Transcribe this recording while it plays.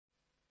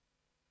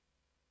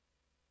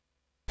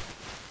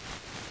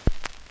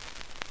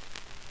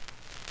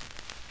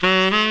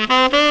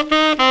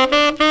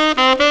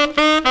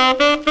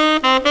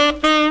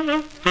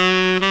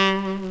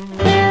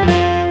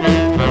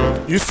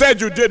said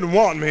you didn't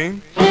want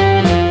me.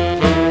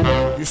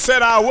 You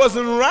said I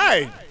wasn't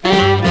right.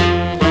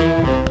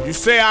 You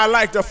say I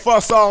like to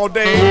fuss all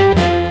day,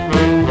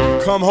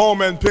 come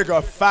home and pick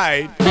a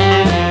fight.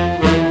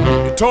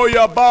 You told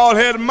your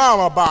bald-headed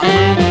mama about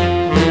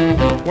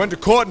it. Went to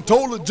court and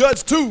told the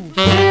judge too.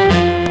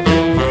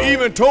 You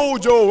even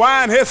told your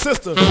wine-head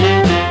sister,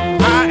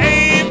 I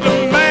ain't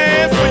the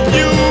man for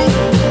you.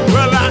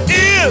 Well, I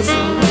is.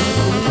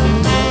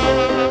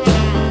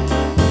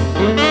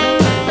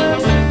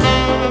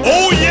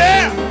 Oh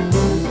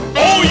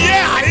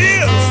yeah, I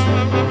is.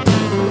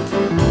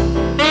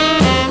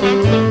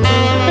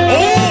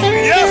 Oh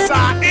yes,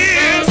 I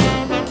is.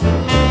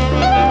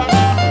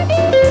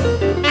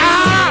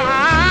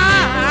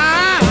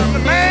 I'm the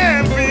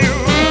man for you.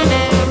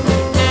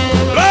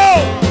 Blow,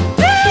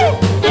 blow,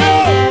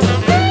 blow,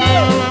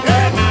 blow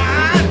at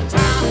night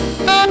time.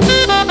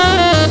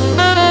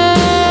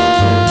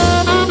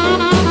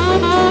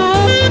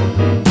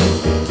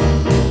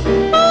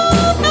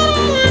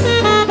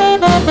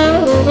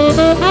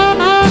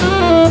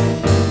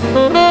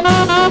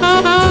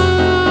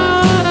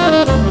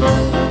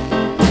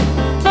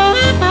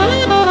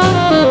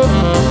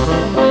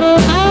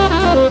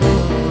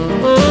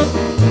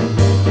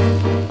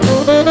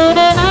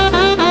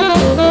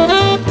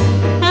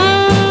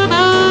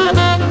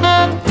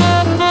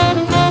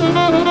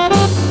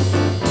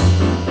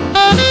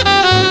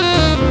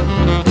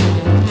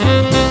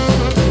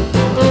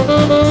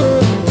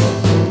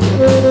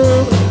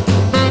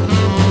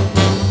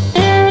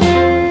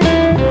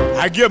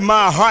 I give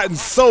my heart and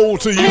soul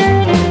to you.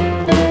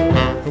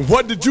 And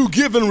what did you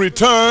give in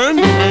return?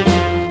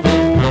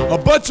 A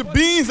bunch of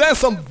beans and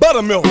some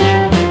buttermilk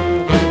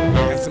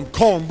and some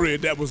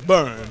cornbread that was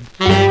burned.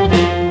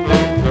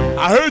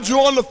 I heard you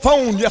on the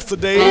phone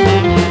yesterday.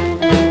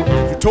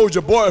 You told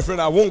your boyfriend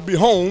I won't be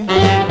home.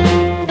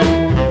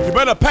 You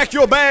better pack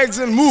your bags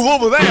and move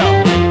over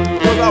there,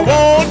 'cause I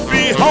won't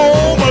be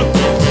home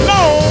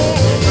alone.